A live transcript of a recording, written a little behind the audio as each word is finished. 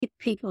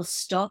people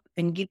stop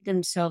and give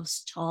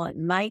themselves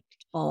time, make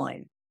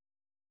time.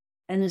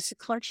 And it's a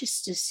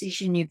conscious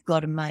decision you've got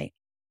to make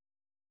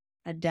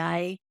a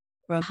day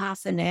or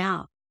half an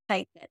hour.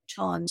 Take that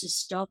time to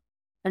stop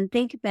and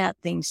think about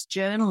things,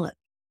 journal it,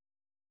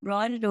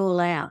 write it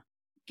all out,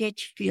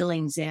 get your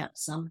feelings out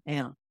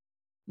somehow,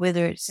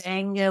 whether it's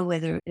anger,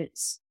 whether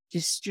it's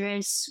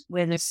distress,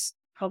 whether it's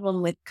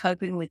problem with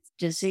coping with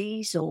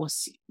disease or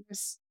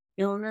sickness,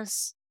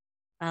 illness.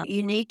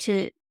 You need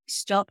to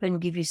stop and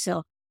give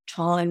yourself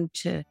time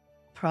to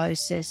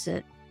process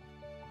it.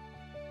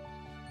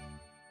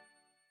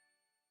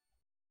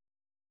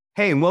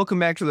 Hey, and welcome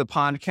back to the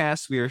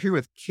podcast. We are here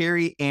with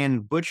Kerry Ann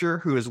Butcher,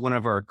 who is one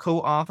of our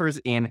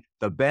co-authors in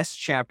The Best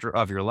Chapter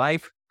of Your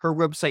Life. Her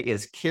website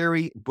is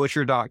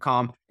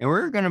kerrybutcher.com, and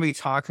we're going to be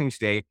talking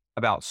today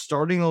about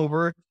starting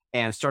over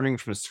and starting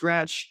from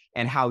scratch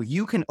and how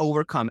you can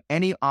overcome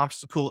any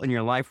obstacle in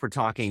your life. We're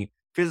talking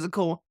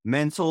physical,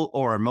 mental,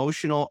 or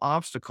emotional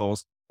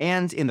obstacles,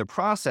 and in the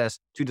process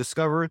to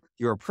discover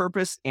your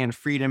purpose and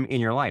freedom in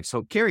your life.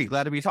 So, Kerry,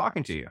 glad to be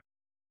talking to you.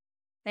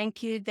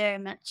 Thank you very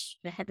much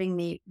for having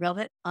me,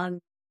 Robert. I'm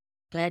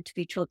glad to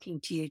be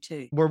talking to you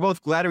too. We're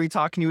both glad to be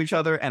talking to each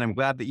other, and I'm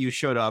glad that you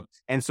showed up.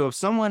 And so if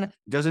someone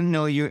doesn't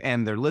know you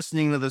and they're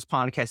listening to this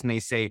podcast and they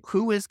say,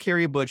 who is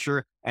Kerry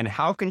Butcher and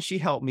how can she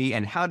help me?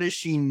 And how does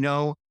she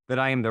know that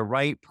I am the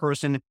right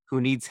person who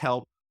needs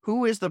help?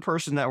 Who is the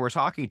person that we're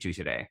talking to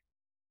today?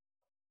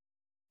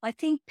 I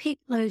think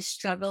people who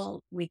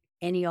struggle with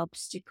any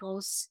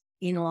obstacles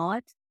in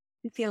life,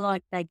 who feel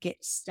like they get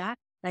stuck,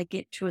 they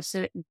get to a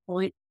certain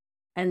point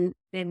and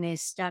then they're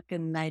stuck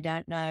and they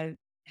don't know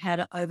how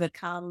to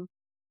overcome,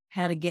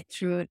 how to get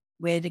through it,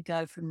 where to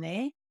go from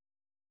there.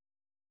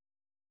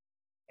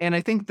 And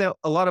I think that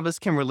a lot of us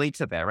can relate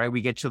to that, right?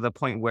 We get to the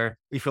point where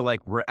we feel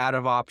like we're out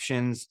of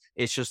options.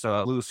 It's just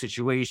a lose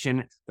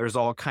situation. There's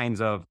all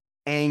kinds of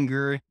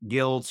anger,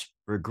 guilt,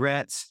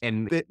 regrets,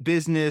 and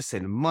business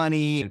and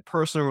money and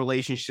personal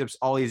relationships,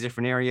 all these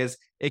different areas.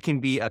 It can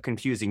be a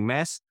confusing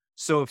mess.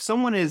 So if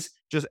someone is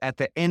just at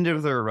the end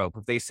of their rope,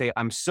 if they say,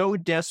 I'm so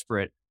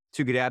desperate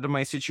to get out of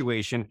my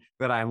situation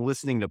that I'm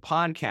listening to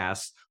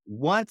podcasts,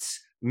 what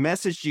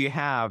message do you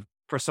have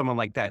for someone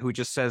like that who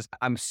just says,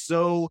 I'm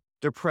so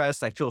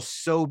depressed, I feel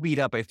so beat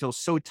up, I feel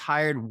so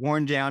tired,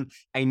 worn down,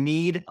 I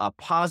need a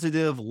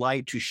positive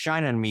light to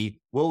shine on me?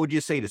 What would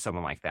you say to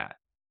someone like that?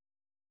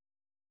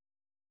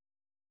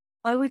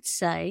 I would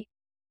say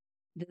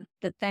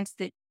the fact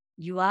that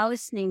you are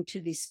listening to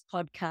this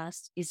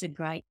podcast is a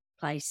great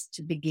place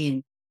to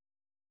begin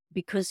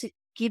because it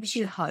gives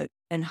you hope,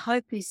 and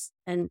hope is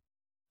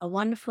a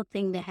wonderful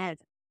thing to have.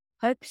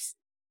 Hope's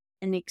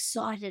an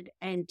excited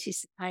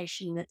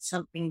anticipation that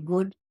something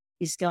good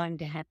is going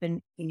to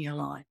happen in your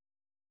life.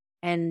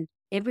 And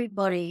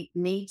everybody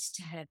needs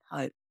to have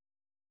hope.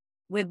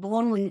 We're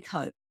born with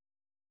hope.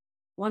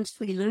 Once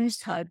we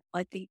lose hope,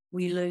 I think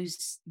we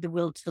lose the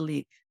will to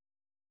live.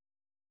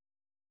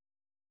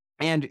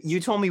 And you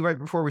told me right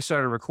before we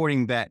started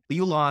recording that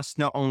you lost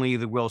not only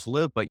the will to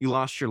live, but you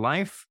lost your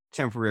life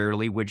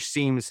temporarily, which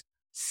seems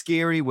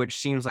scary, which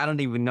seems I don't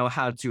even know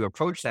how to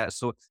approach that.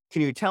 So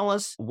can you tell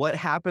us what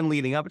happened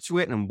leading up to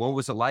it and what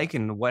was it like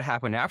and what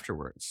happened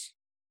afterwards?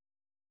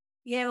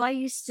 Yeah, I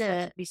used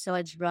to,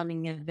 besides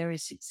running a very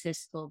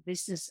successful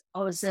business, I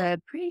was a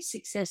pretty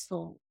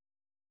successful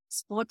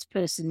sports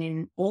person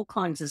in all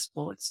kinds of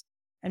sports.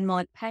 And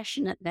my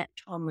passion at that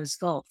time was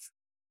golf.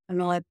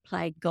 And I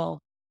played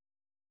golf.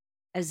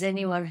 As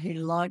anyone who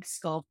likes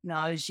golf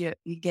knows, you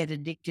get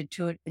addicted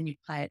to it and you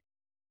play it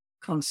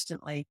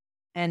constantly.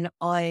 And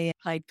I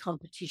played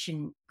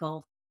competition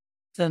golf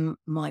for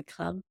my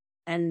club.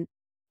 And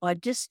I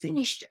just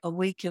finished a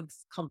week of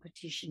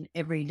competition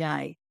every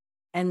day.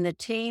 And the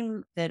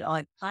team that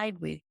I played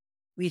with,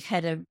 we'd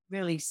had a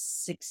really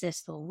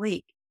successful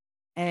week.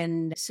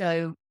 And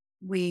so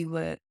it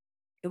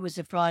was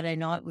a Friday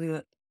night, we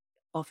were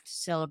off to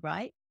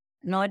celebrate.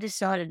 And I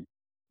decided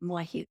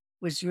my hip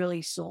was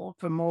really sore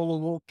from all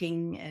the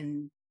walking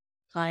and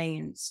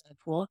playing and so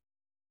forth.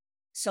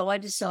 So I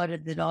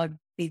decided that I'd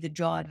be the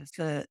driver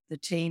for the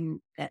team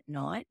that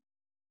night.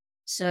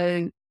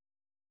 So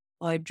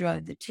I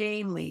drove the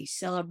team, we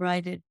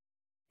celebrated,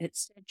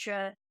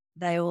 etc.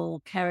 They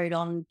all carried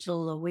on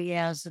till the wee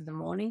hours of the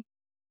morning.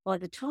 By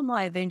the time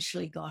I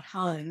eventually got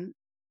home,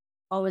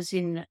 I was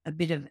in a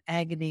bit of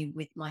agony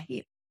with my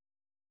hip.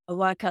 I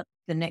woke up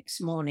the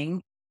next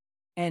morning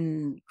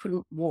and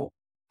couldn't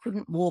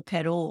walk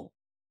at all.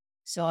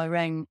 So I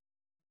rang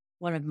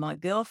one of my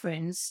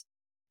girlfriends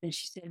and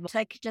she said, well,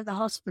 take you to the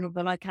hospital,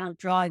 but I can't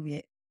drive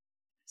yet.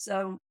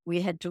 So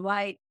we had to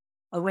wait.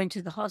 I went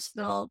to the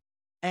hospital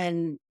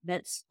and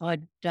I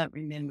don't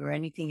remember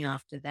anything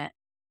after that.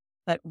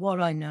 But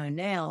what I know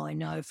now, I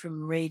know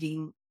from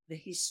reading the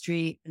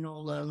history and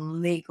all the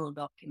legal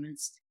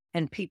documents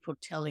and people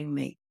telling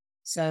me.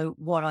 So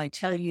what I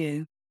tell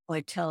you,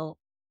 I tell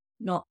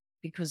not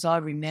because I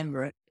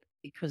remember it,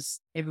 because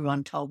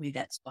everyone told me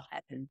that's what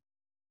happened.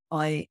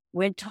 I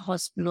went to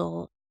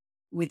hospital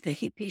with the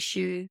hip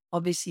issue.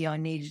 Obviously, I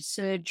needed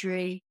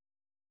surgery.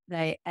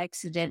 they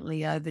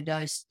accidentally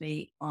overdosed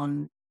me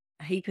on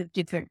a heap of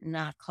different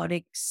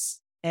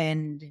narcotics.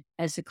 And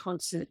as a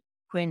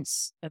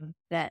consequence of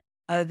that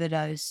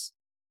overdose,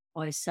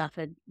 I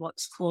suffered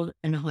what's called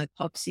an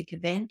hypoxic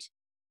event,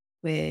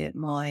 where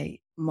my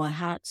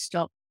heart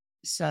stopped,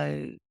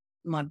 so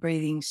my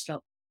breathing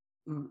stopped,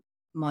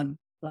 my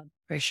blood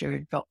pressure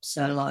had dropped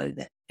so low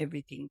that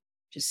everything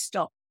just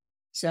stopped.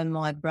 So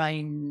my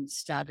brain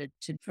started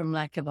to, from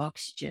lack of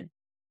oxygen.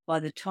 By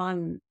the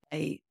time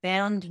they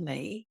found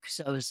me,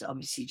 because I was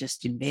obviously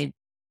just in bed,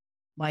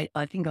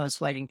 I think I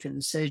was waiting for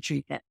the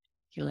surgery that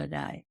particular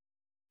day.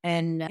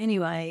 And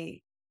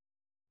anyway,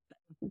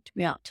 they took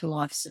me out to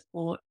life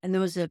support. And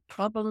there was a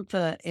problem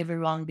for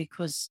everyone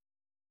because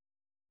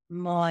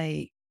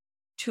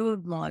two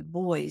of my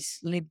boys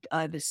lived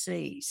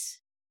overseas,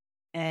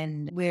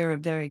 and we're a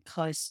very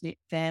close-knit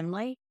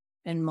family.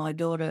 And my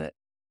daughter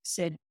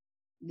said,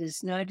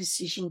 there's no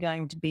decision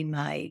going to be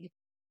made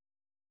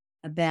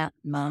about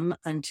Mum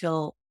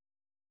until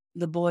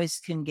the boys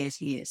can get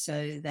here.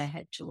 So they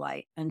had to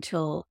wait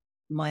until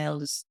my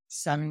eldest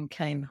son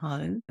came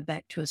home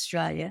back to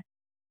Australia.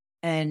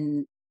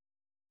 And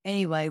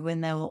anyway,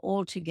 when they were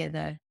all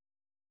together,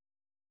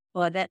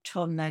 by that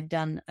time they'd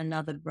done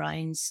another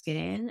brain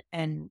scan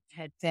and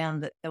had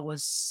found that there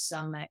was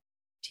some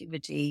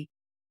activity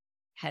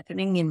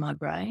happening in my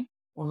brain,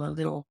 all the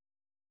little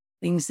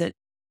things that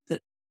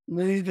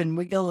move and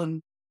wiggle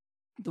and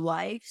the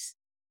waves.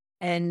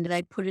 And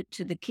they put it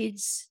to the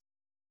kids,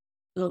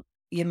 look,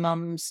 your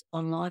mum's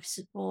on life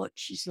support.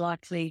 She's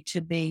likely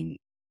to be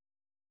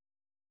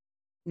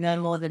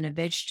no more than a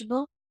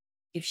vegetable.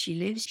 If she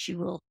lives, she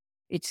will.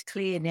 It's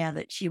clear now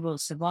that she will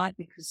survive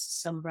because of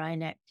some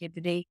brain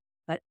activity,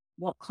 but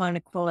what kind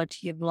of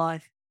quality of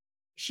life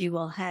she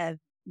will have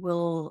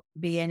will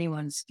be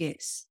anyone's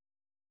guess.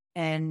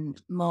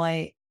 And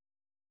my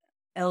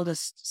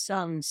eldest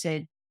son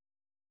said,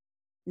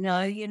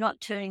 no, you're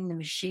not turning the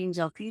machines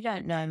off. You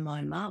don't know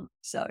my mum.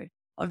 So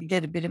I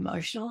get a bit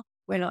emotional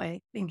when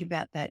I think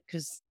about that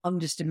because I'm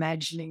just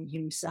imagining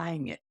him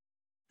saying it.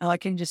 I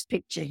can just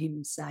picture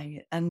him saying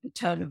it and the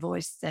tone of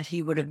voice that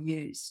he would have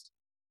used.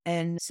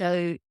 And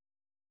so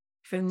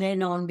from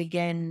then on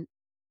began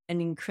an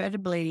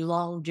incredibly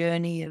long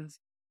journey of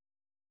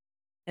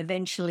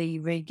eventually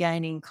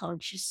regaining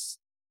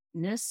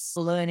consciousness,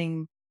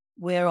 learning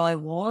where I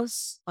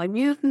was. I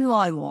knew who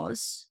I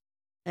was,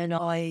 and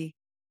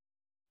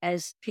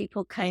as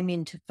people came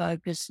into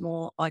focus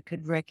more, I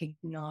could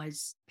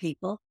recognize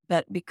people.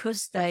 But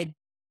because they'd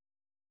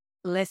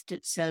left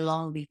it so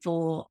long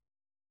before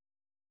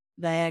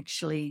they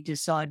actually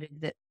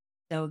decided that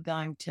they were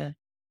going to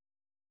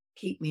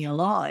keep me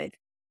alive,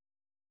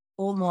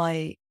 all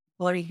my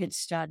body had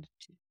started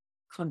to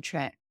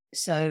contract.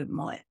 So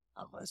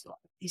I was like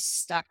this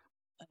stuck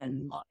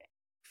and my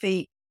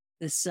feet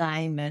the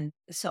same. And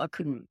so I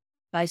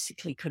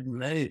basically couldn't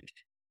move.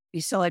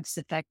 Besides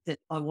the fact that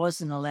I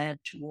wasn't allowed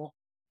to walk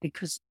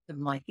because of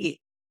my hip,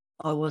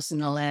 I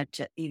wasn't allowed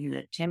to even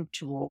attempt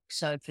to walk.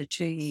 So for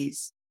 2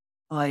 years,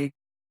 I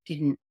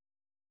wasn't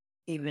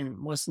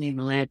even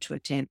allowed to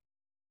attempt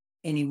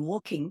any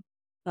walking.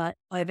 But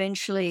I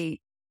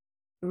eventually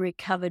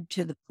recovered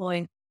to the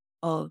point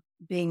of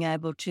being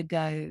able to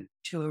go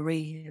to a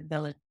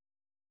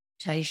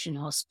rehabilitation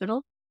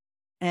hospital.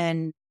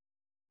 And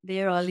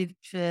there I lived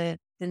for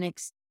the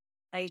next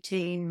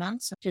 18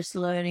 months, just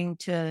learning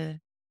to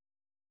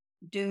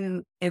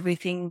do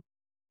everything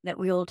that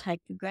we all take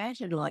for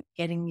granted, like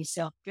getting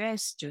yourself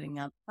dressed, doing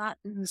up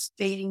buttons,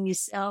 feeding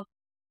yourself,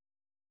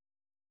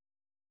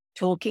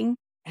 talking,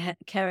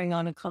 carrying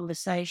on a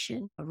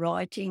conversation,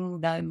 writing,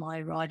 though my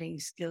writing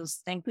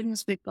skills, thank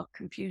goodness we've got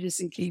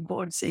computers and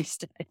keyboards these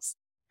days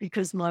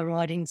because my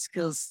writing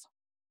skills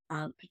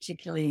aren't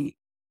particularly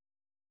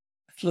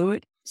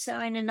fluid. So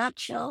in a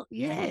nutshell,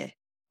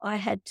 I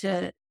had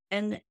to,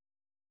 and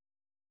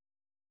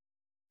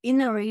in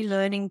the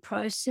relearning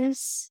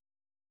process,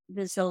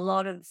 there's a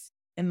lot of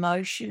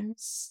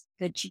emotions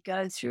that you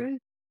go through,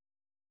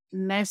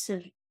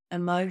 massive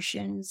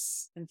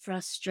emotions and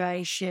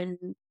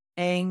frustration,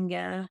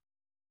 anger,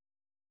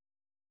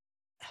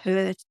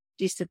 hurt,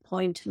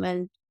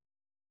 disappointment.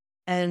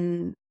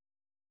 And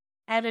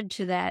added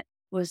to that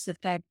was the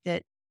fact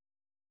that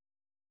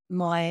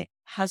my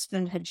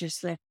husband had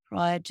just left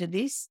prior to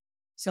this.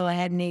 So I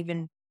hadn't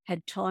even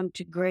had time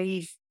to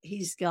grieve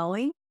his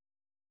going.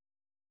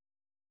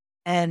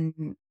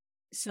 And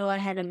so I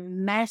had a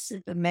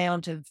massive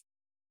amount of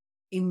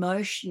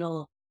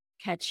emotional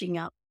catching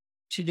up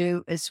to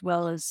do, as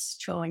well as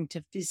trying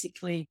to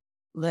physically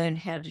learn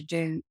how to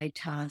do a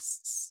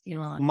tasks in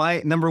life.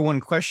 My number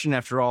one question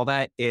after all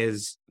that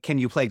is, can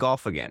you play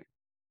golf again?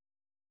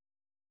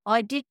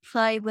 I did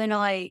play when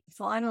I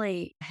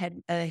finally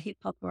had a hip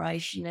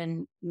operation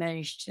and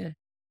managed to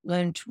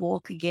learn to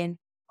walk again.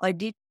 I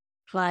did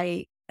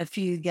play a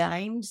few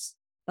games,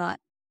 but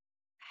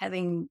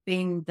having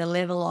been the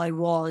level I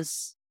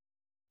was,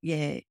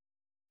 I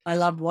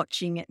love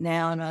watching it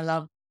now, and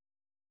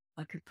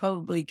I could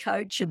probably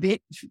coach a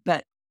bit,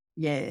 but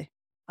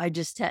I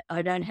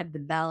I don't have the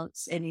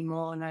balance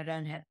anymore, and I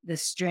don't have the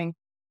strength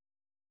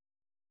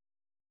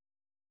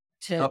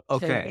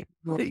Okay.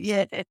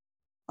 yeah.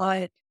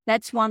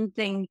 That's one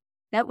thing.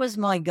 That was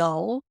my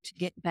goal, to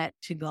get back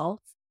to golf,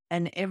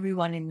 and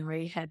everyone in the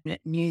rehab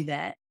knew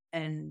that,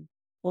 and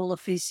all the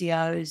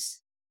physios,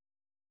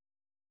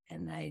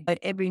 and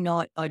every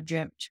night I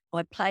dreamt.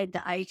 I played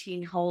the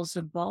 18 holes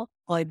of golf.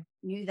 I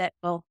knew that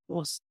golf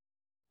course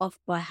off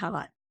by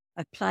heart.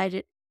 I played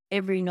it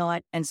every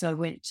night, and so I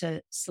went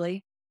to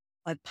sleep.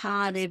 I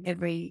parred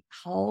every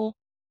hole.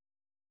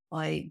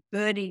 I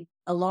birdied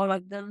a lot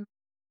of them.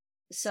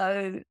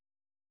 So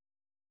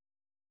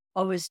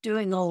I was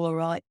doing all the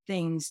right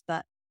things,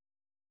 but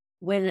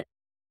when it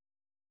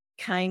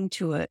came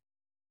to it,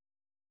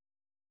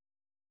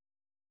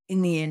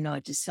 in the end, I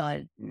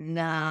decided,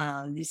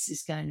 nah, this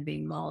is going to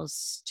be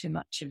miles too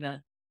much of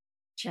a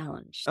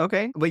challenge.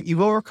 Okay. But you've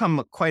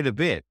overcome quite a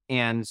bit.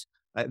 And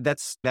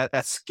that's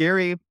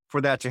scary for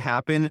that to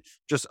happen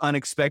just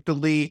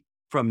unexpectedly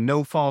from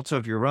no fault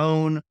of your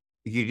own.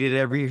 You did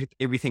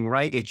everything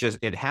right.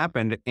 It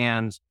happened,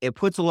 and it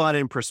puts a lot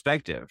in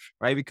perspective,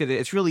 right? Because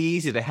it's really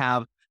easy to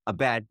have a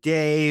bad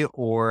day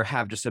or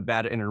have just a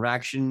bad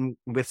interaction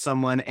with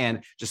someone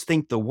and just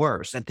think the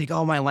worst and think,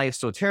 oh, my life's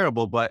so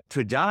terrible. But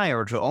to die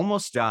or to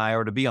almost die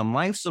or to be on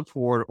life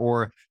support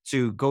or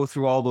to go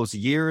through all those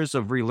years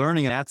of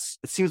relearning,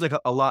 it seems like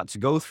a lot to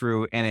go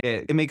through. And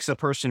it makes a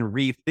person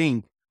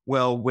rethink,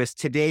 well, was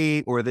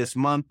today or this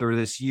month or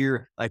this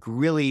year like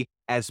really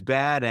as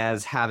bad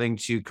as having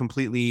to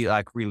completely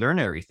like relearn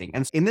everything?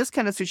 And in this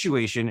kind of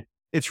situation,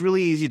 it's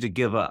really easy to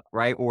give up,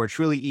 right? Or it's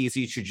really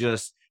easy to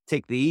just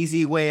take the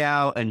easy way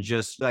out and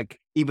just like,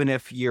 even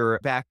if you're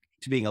back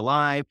to being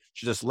alive,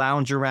 to just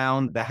lounge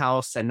around the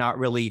house and not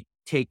really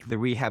take the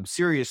rehab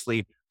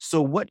seriously.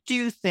 So what do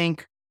you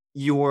think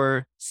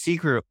your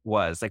secret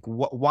was? Like,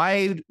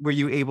 why were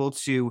you able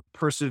to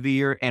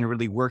persevere and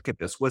really work at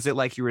this? Was it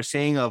like you were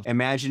saying of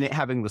imagine it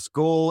having this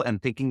goal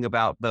and thinking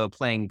about the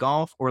playing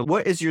golf? Or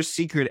what is your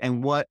secret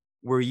and what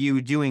were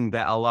you doing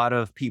that a lot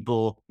of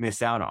people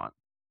miss out on?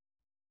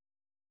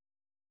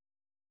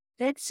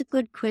 That's a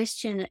good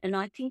question. And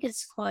I think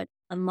it's quite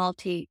a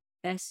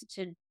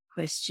multifaceted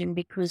question,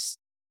 because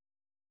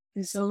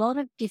there's a lot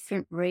of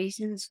different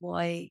reasons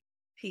why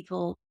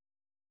people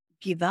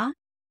give up.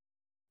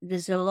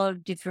 There's a lot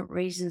of different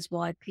reasons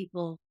why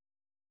people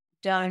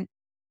don't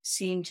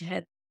seem to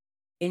have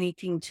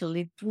anything to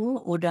live for,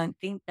 or don't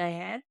think they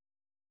have.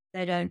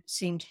 They don't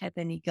seem to have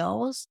any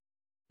goals.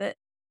 But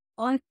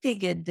I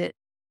figured that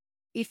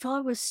if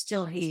I was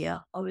still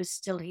here, I was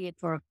still here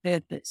for a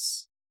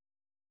purpose.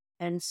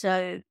 And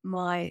so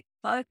my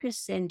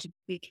focus then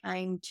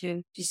became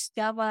to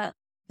discover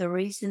the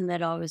reason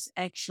that I was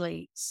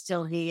actually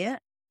still here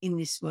in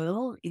this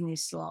world, in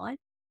this life.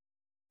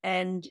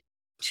 And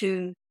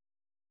to,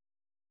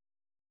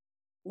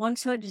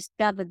 once I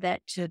discovered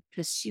that, to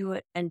pursue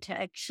it and to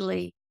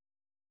actually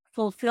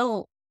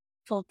fulfill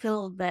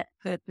that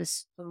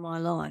purpose for my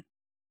life.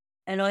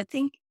 And I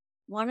think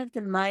one of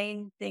the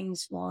main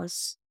things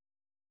was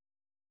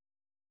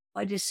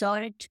I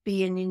decided to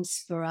be an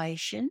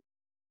inspiration.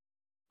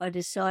 I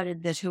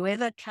decided that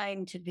whoever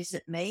came to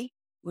visit me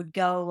would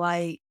go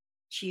away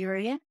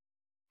cheerier,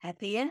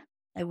 happier.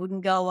 They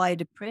wouldn't go away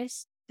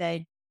depressed.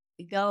 They'd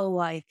go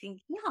away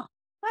thinking, oh,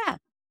 wow,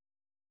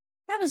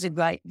 that was a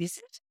great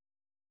visit.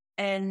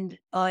 And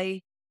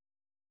I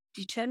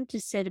determined to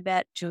set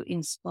about to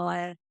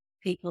inspire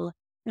people.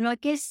 And I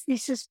guess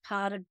this is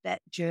part of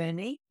that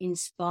journey,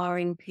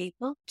 inspiring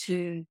people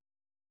to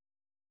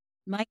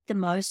make the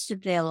most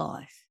of their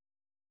life.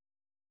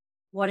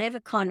 Whatever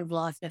kind of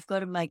life, they've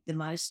got to make the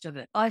most of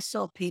it. I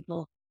saw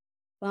people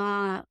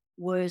far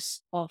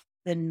worse off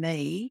than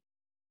me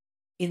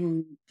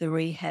in the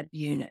rehab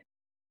unit.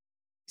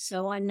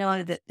 So I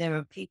know that there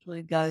are people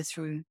who go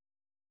through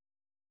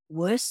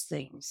worse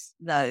things,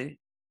 though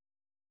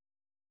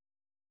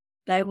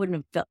they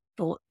wouldn't have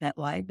thought that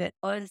way. But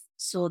I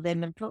saw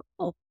them and thought,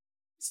 oh,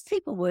 there's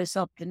people worse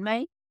off than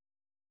me.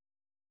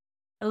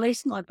 At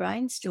least my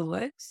brain still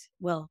works.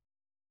 Well,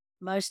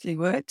 mostly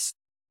works.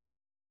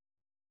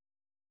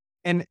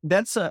 And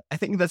I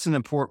think that's an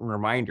important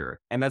reminder.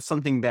 And that's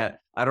something that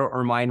I don't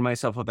remind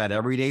myself of that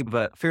every day,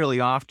 but fairly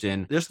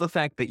often. Just the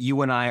fact that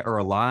you and I are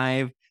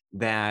alive,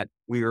 that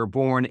we were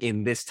born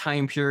in this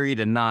time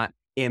period and not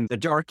in the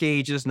dark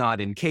ages,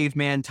 not in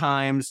caveman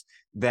times,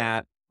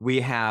 that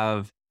we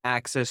have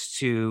access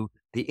to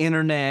the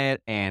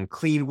internet and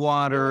clean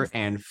water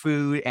and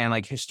food. And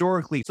like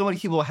historically, so many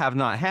people have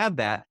not had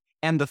that.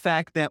 And the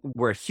fact that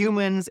we're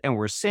humans and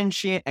we're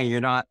sentient and you're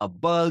not a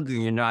bug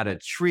and you're not a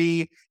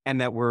tree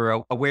and that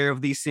we're aware of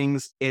these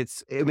things, it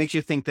makes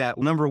you think that,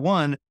 number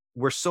one,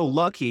 we're so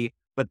lucky,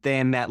 but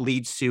then that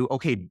leads to,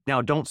 okay,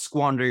 now don't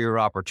squander your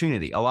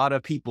opportunity. A lot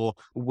of people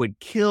would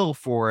kill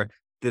for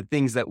the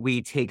things that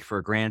we take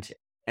for granted.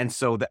 And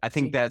so I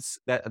think that's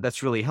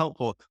really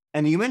helpful.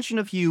 And you mentioned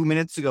a few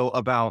minutes ago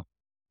about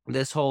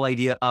this whole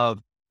idea of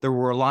there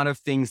were a lot of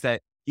things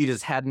that you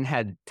just hadn't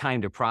had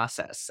time to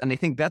process. And I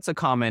think that's a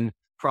common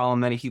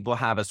problem many people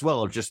have as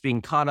well, of just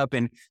being caught up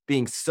in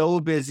being so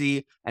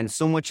busy and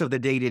so much of the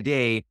day to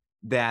day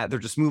that they're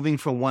just moving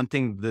from one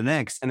thing to the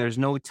next. And there's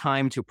no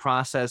time to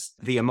process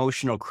the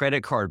emotional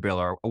credit card bill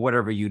or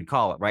whatever you'd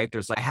call it, right?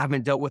 There's like, I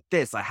haven't dealt with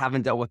this, I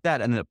haven't dealt with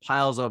that. And then it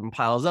piles up and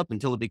piles up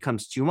until it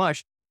becomes too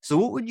much. So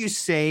what would you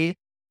say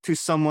to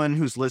someone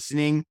who's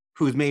listening,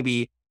 who's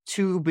maybe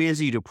too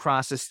busy to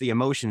process the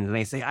emotions, and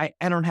they say,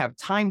 I don't have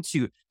time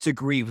to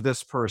grieve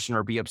this person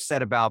or be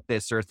upset about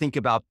this or think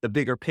about the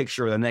bigger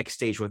picture or the next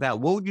stage with that?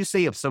 What would you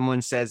say if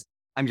someone says,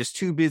 I'm just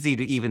too busy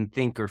to even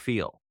think or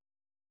feel?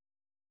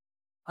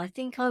 I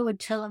think I would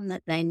tell them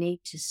that they need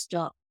to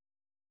stop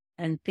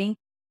and think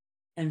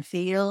and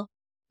feel.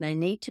 They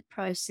need to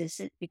process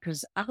it,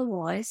 because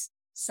otherwise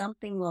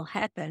something will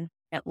happen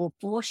that will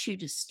force you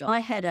to stop.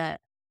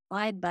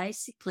 I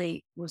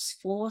basically was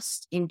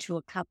forced into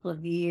a couple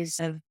of years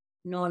of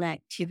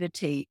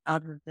non-activity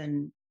other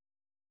than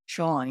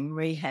trying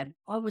rehab.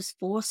 I was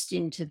forced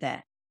into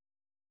that.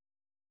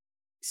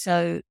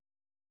 So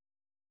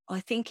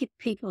I think if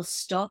people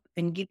stop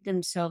and give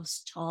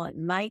themselves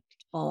time, make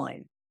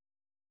time,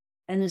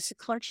 and it's a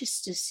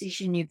conscious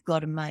decision you've got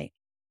to make.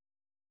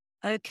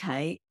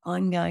 Okay,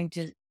 I'm going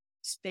to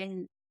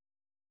spend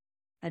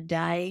a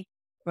day,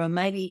 or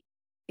maybe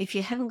if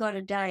you haven't got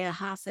a day, a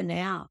half an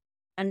hour,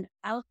 and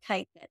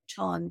allocate that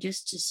time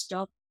just to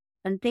stop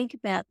and think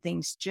about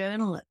things,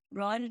 journal it,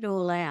 write it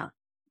all out,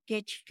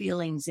 get your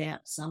feelings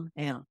out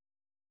somehow,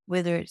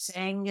 whether it's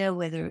anger,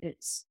 whether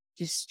it's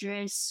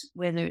distress,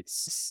 whether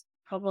it's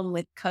a problem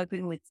with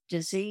coping with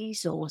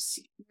disease or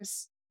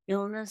sickness,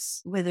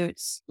 illness, whether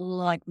it's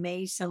like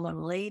me,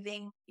 someone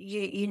leaving.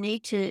 You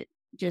need to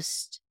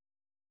just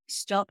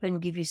stop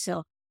and give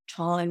yourself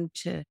time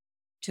to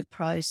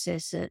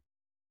process it.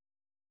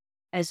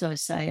 As I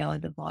say,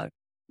 either by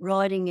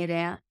writing it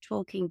out,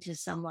 talking to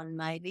someone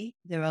maybe.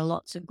 There are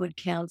lots of good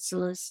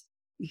counsellors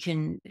you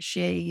can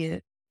share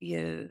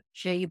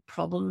your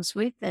problems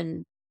with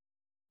and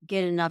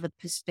get another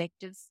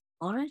perspective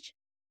on it.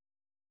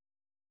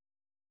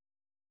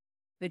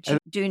 But you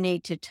do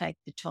need to take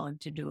the time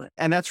to do it.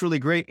 And that's really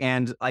great.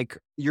 And like,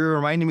 you're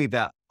reminding me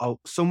that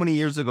so many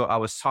years ago, I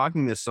was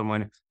talking to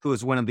someone who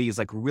was one of these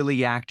like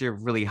really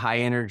active, really high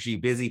energy,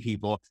 busy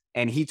people.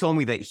 And he told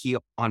me that he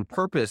on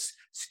purpose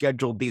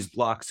scheduled these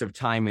blocks of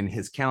time in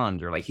his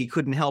calendar. Like he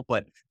couldn't help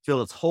but fill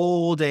his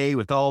whole day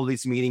with all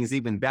these meetings,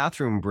 even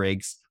bathroom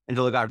breaks,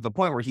 until it got to the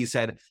point where he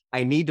said,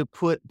 I need to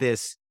put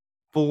this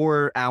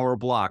 4-hour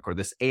block or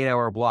this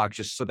 8-hour block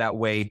just so that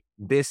way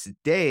this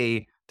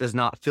day does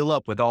not fill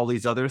up with all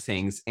these other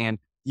things. And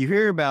you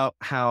hear about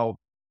how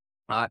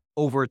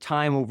over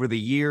time, over the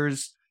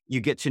years,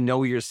 you get to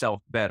know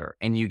yourself better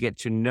and you get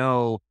to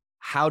know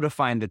how to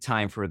find the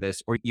time for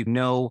this, or you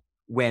know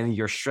when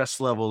your stress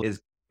level is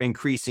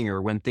increasing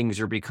or when things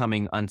are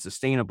becoming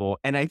unsustainable.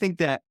 And I think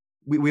that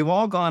we've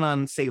all gone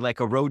on, say, like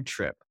a road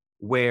trip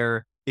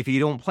where if you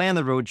don't plan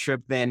the road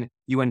trip, then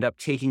you end up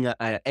taking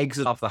an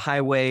exit off the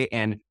highway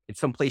and it's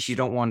someplace you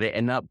don't want to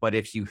end up. But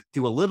if you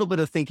do a little bit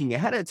of thinking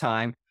ahead of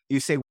time, you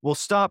say, we'll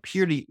stop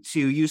here to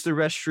use the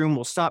restroom.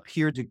 We'll stop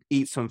here to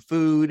eat some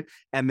food.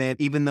 And then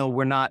even though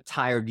we're not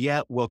tired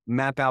yet, we'll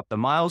map out the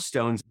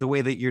milestones the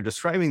way that you're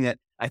describing it.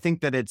 I think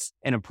that it's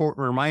an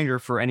important reminder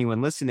for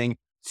anyone listening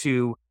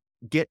to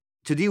get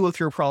to deal with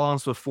your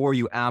problems before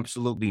you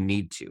absolutely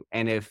need to.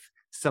 And if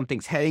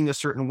something's heading a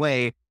certain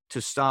way,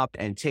 to stop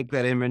and take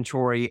that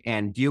inventory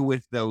and deal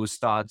with those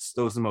thoughts,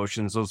 those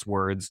emotions, those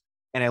words.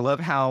 And I love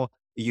how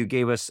you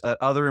gave us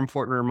another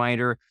important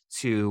reminder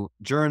to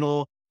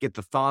journal, get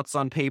the thoughts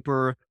on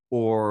paper,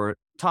 or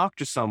talk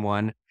to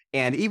someone.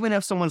 And even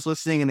if someone's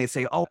listening and they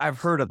say, oh, I've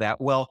heard of that.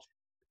 Well,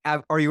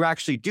 are you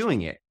actually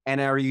doing it? And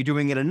are you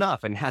doing it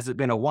enough? And has it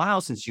been a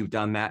while since you've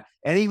done that?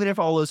 And even if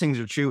all those things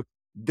are true,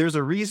 there's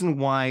a reason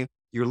why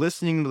you're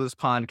listening to this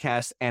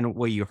podcast and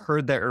why you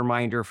heard that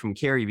reminder from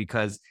Kerry,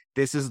 because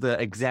this is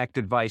the exact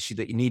advice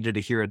that you needed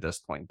to hear at this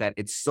point, that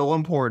it's so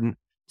important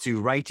to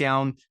write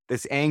down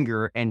this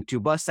anger and to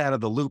bust out of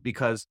the loop,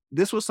 because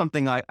this was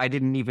something I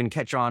didn't even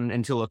catch on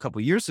until a couple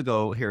of years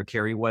ago here,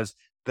 Kerry, was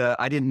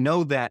I didn't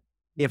know that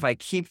if I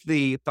keep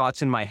the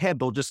thoughts in my head,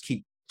 they'll just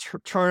keep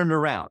turning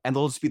around and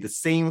they'll just be the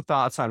same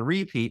thoughts on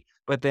repeat.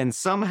 But then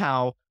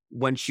somehow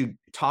once you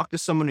talk to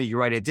someone or you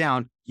write it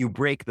down, you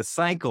break the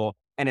cycle.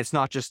 And it's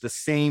not just the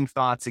same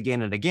thoughts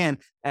again and again.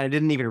 And I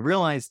didn't even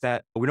realize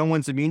that no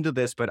one's immune to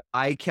this, but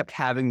I kept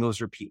having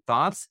those repeat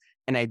thoughts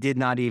and I did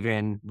not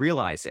even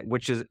realize it,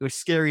 which is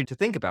scary to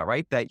think about,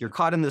 right? That you're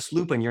caught in this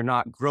loop and you're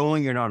not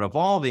growing, you're not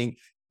evolving,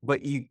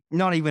 but you're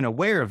not even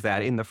aware of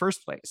that in the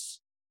first place.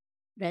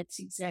 That's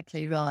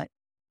exactly right.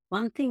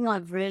 One thing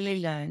I've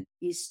really learned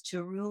is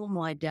to rule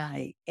my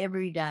day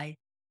every day.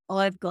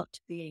 I've got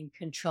to be in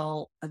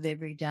control of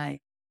every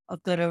day.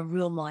 I've got to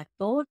rule my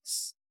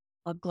thoughts.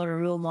 I've got to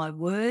rule my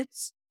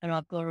words, and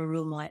I've got to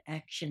rule my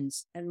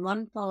actions, and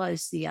one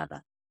follows the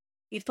other.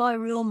 If I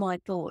rule my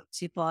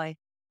thoughts, if I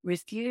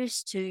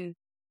refuse to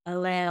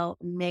allow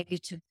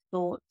negative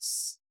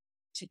thoughts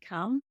to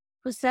come,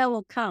 because they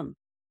will come.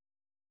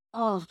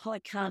 Oh, I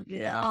can't do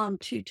that. Oh, I'm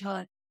too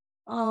tired.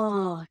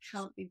 Oh, I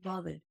can't be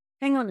bothered.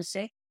 Hang on a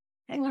sec.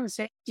 Hang on a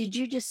sec. Did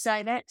you just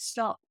say that?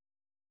 Stop.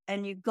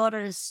 And you've got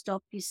to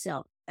stop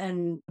yourself.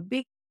 And a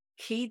big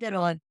key that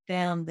I've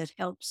found that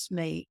helps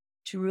me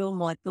to rule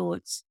my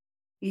thoughts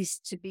is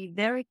to be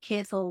very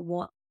careful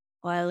what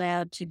I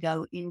allow to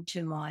go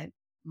into my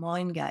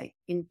mind gate,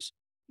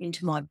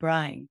 into my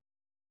brain,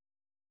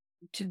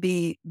 to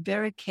be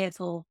very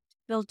careful, to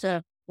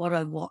filter what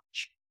I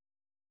watch,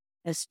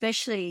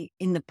 especially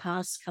in the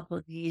past couple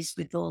of years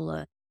with all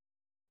the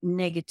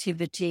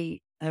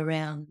negativity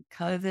around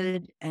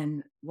COVID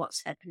and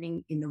what's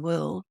happening in the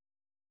world.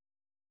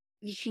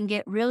 You can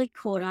get really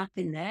caught up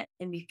in that.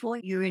 And before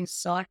you're in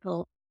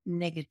cycle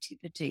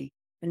negativity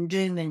and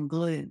doom and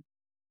gloom.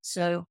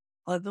 So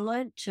I've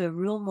learned to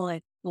rule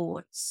my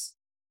thoughts.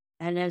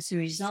 And as a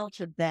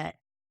result of that,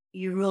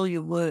 you rule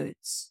your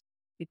words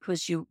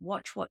because you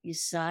watch what you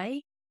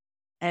say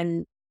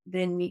and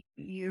then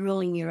you're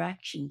ruling your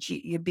actions.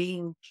 You're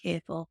being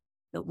careful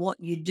that what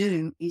you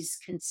do is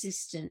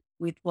consistent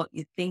with what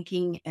you're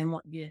thinking and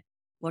what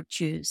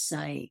you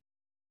say.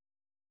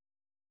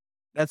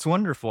 That's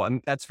wonderful.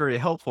 And that's very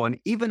helpful. And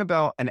even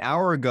about an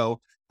hour ago,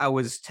 I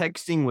was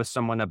texting with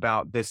someone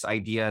about this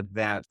idea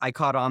that I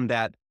caught on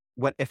that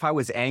what if I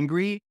was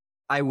angry,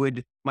 I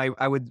would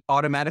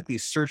automatically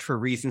search for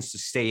reasons to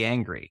stay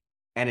angry.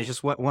 And it's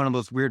just one of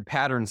those weird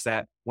patterns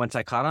that once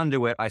I caught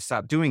onto it, I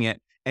stopped doing it.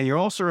 And you're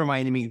also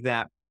reminding me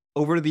that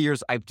over the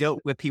years, I've dealt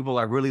with people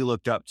I really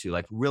looked up to,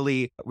 like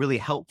really, really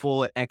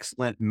helpful and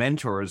excellent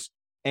mentors.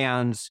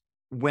 And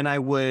when I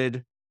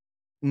would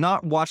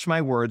not watch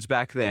my words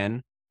back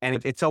then. And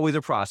it's always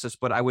a process,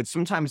 but I would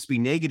sometimes be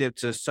negative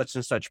to such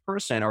and such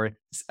person or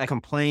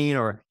complain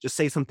or just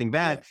say something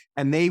bad,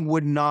 and they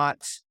would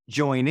not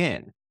join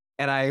in.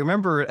 And I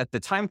remember at the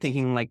time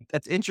thinking, like,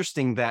 that's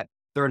interesting that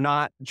they're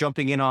not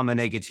jumping in on the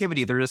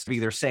negativity. They're just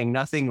either saying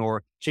nothing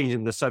or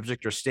changing the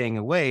subject or staying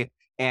away.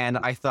 And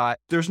I thought,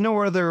 there's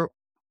no other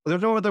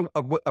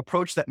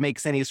approach that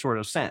makes any sort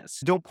of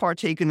sense. Don't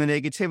partake in the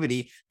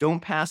negativity.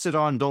 Don't pass it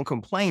on. Don't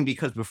complain,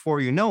 because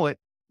before you know it,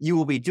 you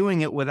will be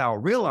doing it without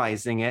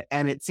realizing it.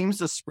 And it seems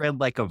to spread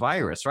like a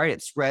virus, right?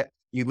 It spread,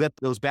 you let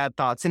those bad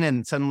thoughts in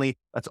and suddenly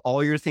that's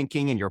all you're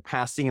thinking and you're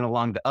passing it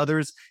along to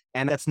others.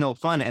 And that's no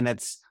fun. And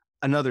that's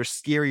another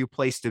scary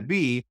place to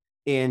be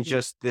in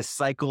just this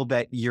cycle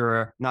that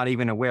you're not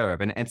even aware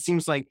of. And it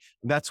seems like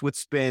that's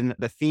what's been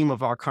the theme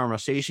of our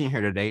conversation here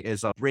today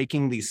is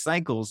breaking these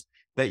cycles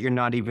that you're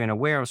not even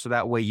aware of. So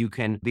that way you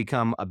can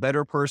become a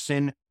better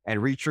person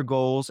and reach your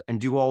goals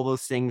and do all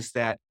those things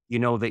that you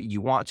know that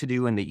you want to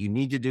do and that you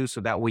need to do.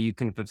 So that way you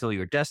can fulfill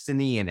your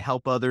destiny and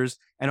help others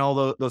and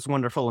all those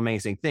wonderful,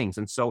 amazing things.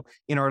 And so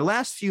in our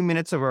last few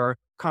minutes of our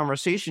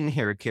conversation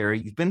here,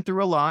 Kerry, you've been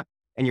through a lot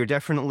and you're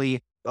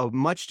definitely a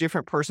much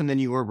different person than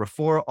you were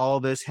before all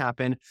this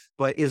happened.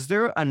 But is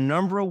there a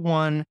number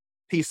one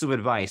piece of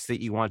advice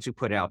that you want to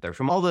put out there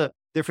from all the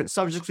different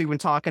subjects we've been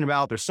talking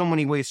about? There's so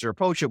many ways to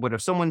approach it. But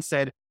if someone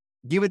said,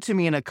 give it to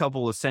me in a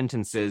couple of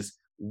sentences,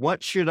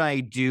 what should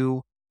I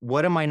do?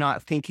 What am I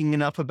not thinking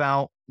enough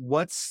about?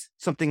 What's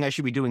something I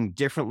should be doing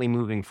differently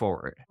moving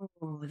forward?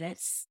 Oh,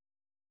 that's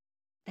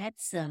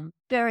a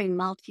very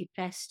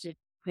multifaceted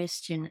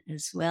question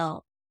as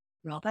well,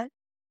 Robert.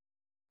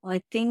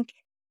 I think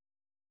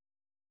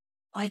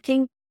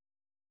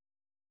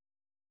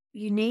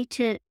you need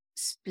to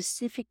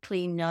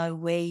specifically know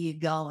where you're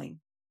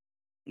going.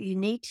 You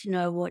need to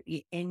know what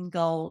your end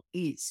goal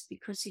is,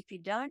 because if you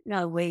don't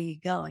know where you're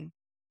going,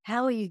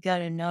 how are you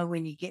going to know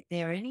when you get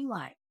there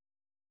anyway?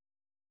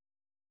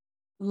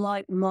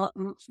 Like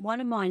one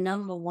of my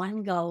number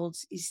one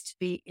goals is to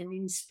be an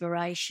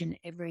inspiration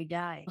every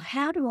day.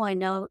 How do I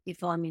know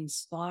if I'm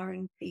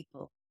inspiring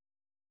people?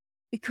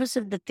 Because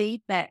of the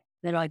feedback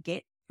that I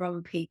get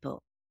from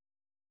people,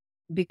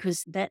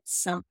 because that's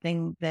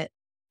something that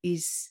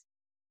is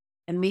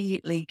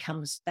immediately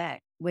comes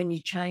back when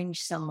you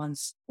change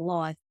someone's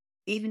life,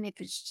 even if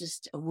it's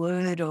just a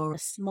word or a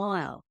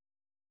smile,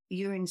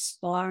 you're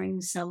inspiring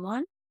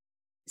someone.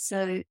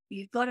 So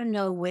you've got to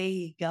know where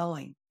you're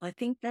going. I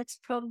think that's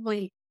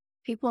probably,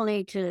 people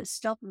need to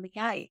stop and think,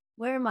 hey,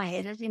 where am I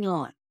headed in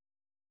life?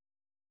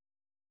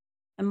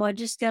 Am I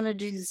just going to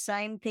do the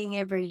same thing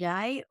every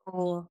day?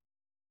 Or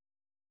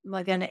am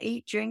I going to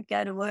eat, drink,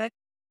 go to work,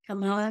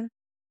 come home,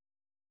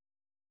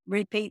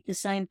 repeat the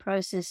same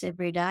process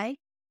every day?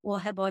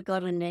 Or have I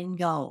got an end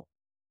goal?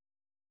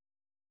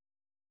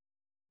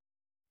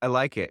 I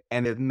like it.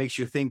 And it makes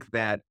you think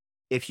that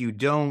if you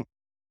don't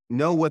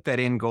know what that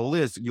end goal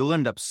is, you'll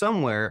end up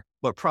somewhere,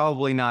 but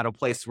probably not a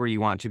place where you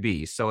want to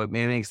be. So it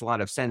makes a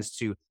lot of sense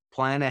to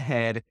plan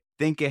ahead,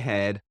 think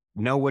ahead,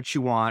 know what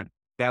you want.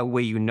 That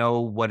way you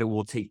know what it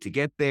will take to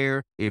get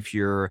there, if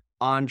you're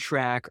on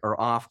track or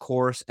off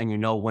course, and you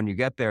know when you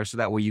get there. So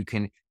that way you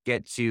can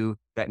get to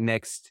that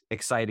next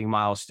exciting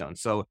milestone.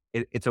 So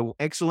it's an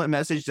excellent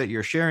message that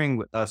you're sharing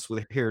with us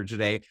with here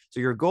today. So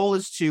your goal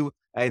is to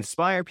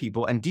inspire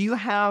people. And do you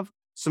have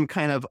some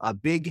kind of a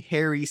big,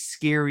 hairy,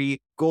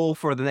 scary goal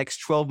for the next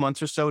 12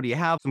 months or so? Do you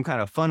have some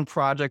kind of fun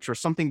project or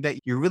something that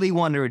you really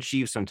want to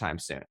achieve sometime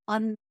soon?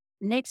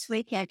 Next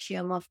week, actually,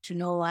 I'm off to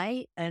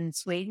Norway and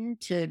Sweden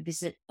to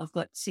visit. I've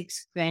got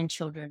 6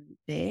 grandchildren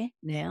there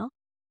now.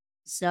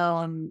 So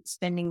I'm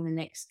spending the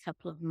next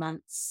couple of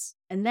months.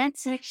 And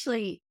that's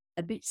actually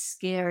a bit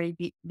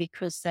scary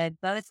because they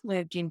both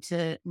moved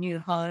into new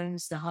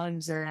homes. The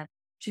homes are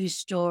 2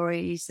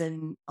 stories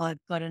and I've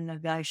got to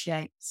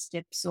negotiate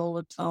steps all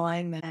the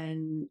time.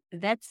 And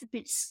that's a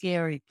bit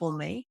scary for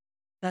me.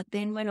 But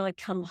then when I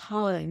come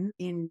home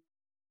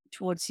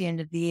towards the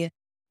end of the year,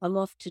 I'm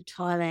off to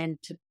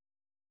Thailand to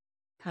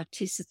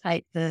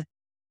participate for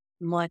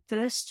my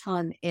first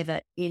time ever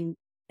in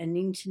an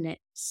internet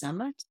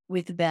summit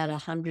with about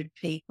 100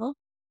 people.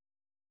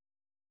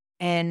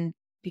 And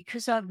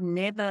because I've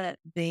never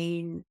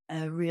been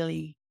a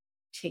really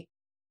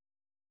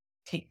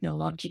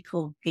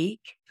technological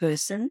geek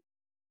person,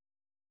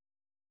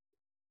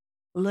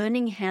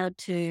 learning how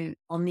to,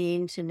 on the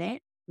internet,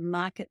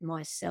 market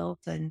myself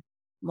and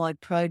my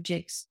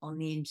projects on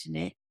the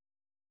internet,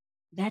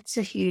 that's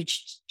a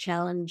huge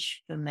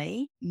challenge for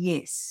me.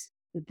 Yes,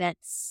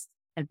 that's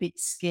a bit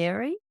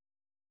scary,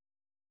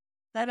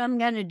 but I'm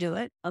going to do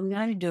it. I'm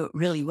going to do it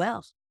really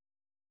well.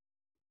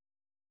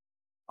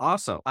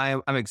 Awesome.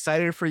 I'm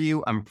excited for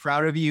you. I'm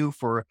proud of you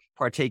for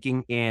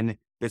partaking in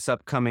this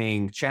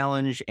upcoming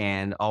challenge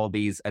and all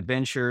these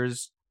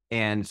adventures.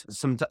 And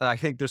I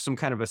think there's some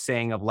kind of a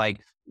saying of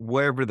like,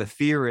 wherever the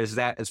fear is,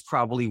 that is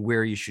probably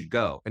where you should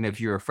go. And if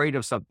you're afraid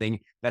of something,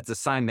 that's a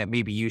sign that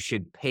maybe you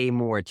should pay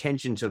more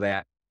attention to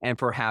that and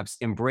perhaps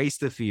embrace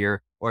the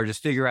fear or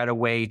just figure out a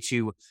way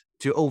to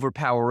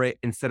overpower it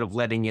instead of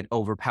letting it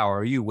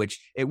overpower you, which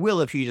it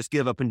will if you just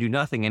give up and do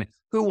nothing. And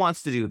who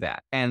wants to do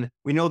that? And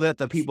we know that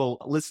the people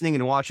listening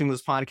and watching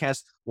this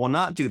podcast will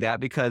not do that,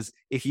 because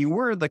if you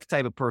were the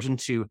type of person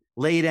to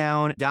lay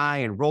down, die,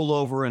 and roll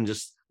over and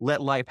just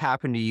let life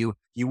happen to you,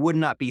 you would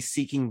not be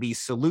seeking these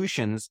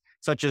solutions,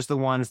 such as the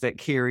ones that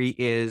Kerry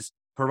is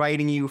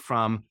providing you,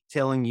 from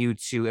telling you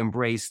to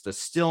embrace the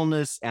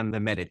stillness and the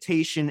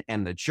meditation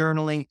and the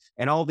journaling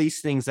and all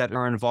these things that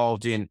are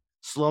involved in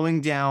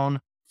slowing down,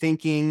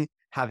 thinking,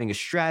 having a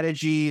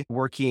strategy,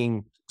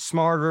 working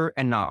smarter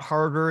and not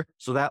harder.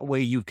 So that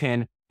way you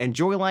can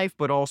enjoy life,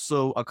 but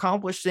also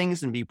accomplish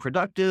things and be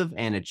productive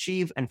and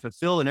achieve and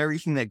fulfill and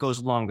everything that goes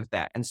along with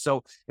that. And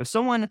so if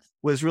someone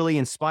was really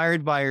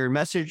inspired by your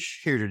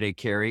message here today,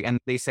 Kerry, and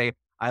they say,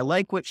 I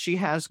like what she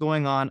has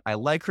going on, I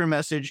like her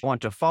message, I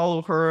want to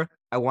follow her,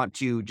 I want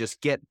to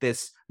just get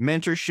this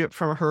mentorship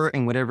from her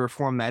in whatever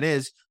form that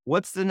is,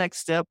 what's the next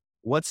step?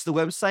 What's the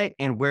website,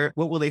 and what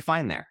will they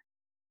find there?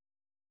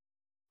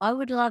 I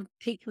would love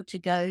people to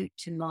go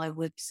to my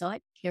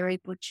website,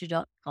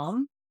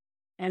 kerrybutcher.com,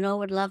 and I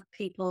would love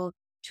people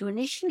to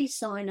initially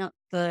sign up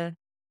for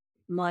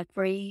my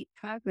free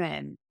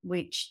program,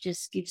 which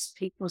just gives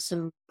people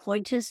some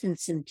pointers and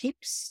some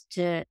tips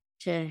to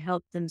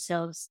help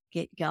themselves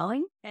get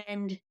going.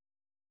 And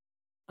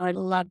I'd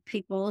love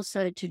people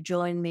also to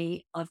join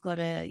me. I've got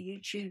a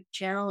YouTube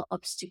channel,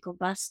 Obstacle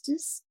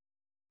Busters.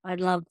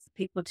 I'd love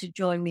people to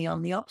join me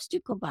on the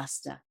Obstacle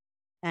Buster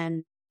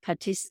and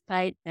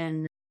participate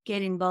and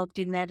get involved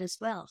in that as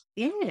well.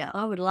 Yeah,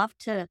 I would love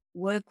to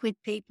work with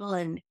people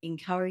and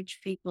encourage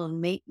people and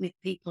meet with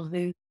people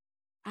who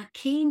are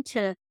keen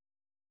to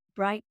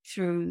break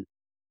through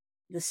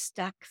the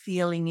stuck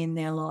feeling in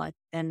their life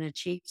and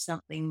achieve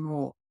something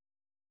more.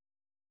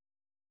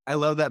 I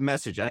love that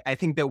message. I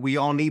think that we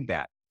all need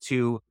that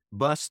to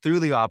bust through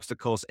the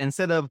obstacles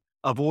instead of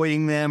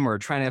avoiding them or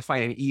trying to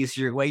find an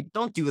easier way.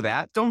 Don't do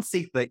that. Don't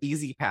seek the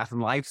easy path in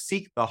life.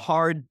 Seek the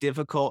hard,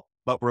 difficult,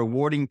 but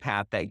rewarding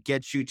path that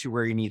gets you to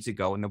where you need to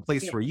go. And the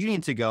place where you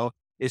need to go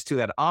is to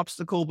that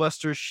Obstacle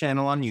Busters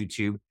channel on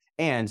YouTube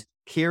and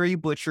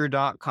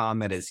kerrybutcher.com.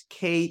 That is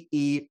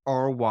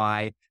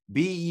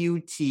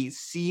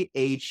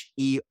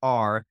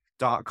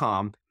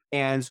KERYBUTCHER.com.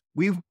 And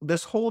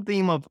this whole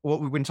theme of what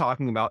we've been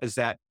talking about is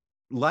that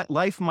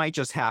life might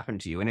just happen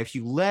to you. And if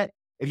you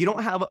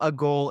don't have a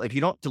goal, if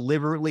you don't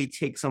deliberately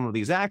take some of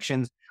these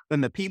actions, then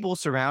the people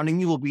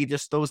surrounding you will be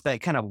just those that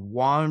kind of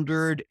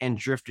wandered and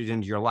drifted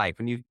into your life.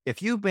 And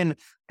if you've been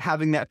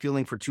having that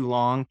feeling for too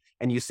long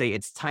and you say,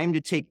 it's time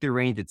to take the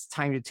reins, it's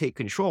time to take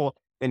control,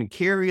 then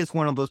Kerry is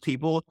one of those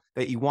people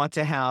that you want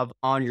to have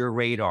on your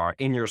radar,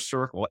 in your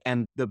circle.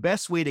 And the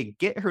best way to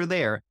get her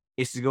there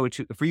is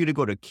for you to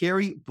go to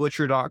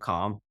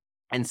kerrybutcher.com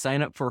and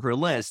sign up for her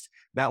list.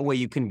 That way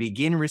you can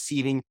begin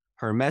receiving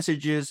her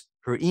messages,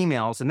 her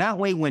emails. And that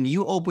way, when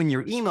you open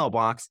your email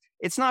box,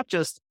 it's not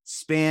just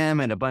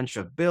spam and a bunch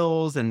of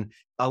bills and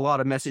a lot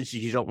of messages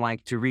you don't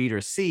like to read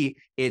or see.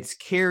 It's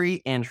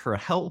Kerry and her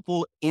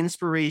helpful,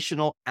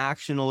 inspirational,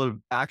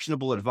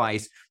 actionable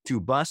advice to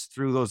bust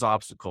through those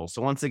obstacles.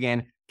 So once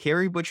again,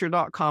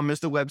 kerrybutcher.com is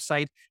the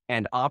website,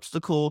 and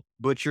Obstacle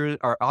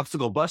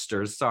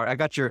Busters. Sorry, I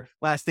got your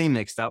last name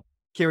mixed up.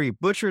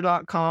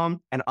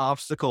 kerrybutcher.com and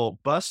Obstacle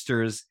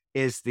Busters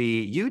is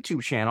the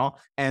YouTube channel,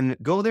 and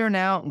go there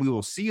now. We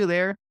will see you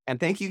there. And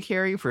thank you,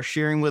 Kerry, for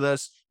sharing with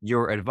us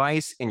your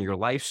advice and your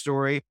life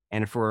story,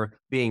 and for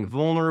being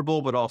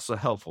vulnerable but also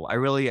helpful. I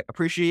really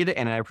appreciate it,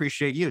 and I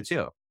appreciate you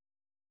too.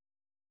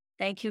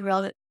 Thank you,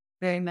 Robert,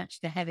 very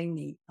much for having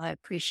me. I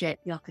appreciate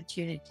the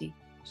opportunity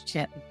to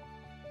chat with you.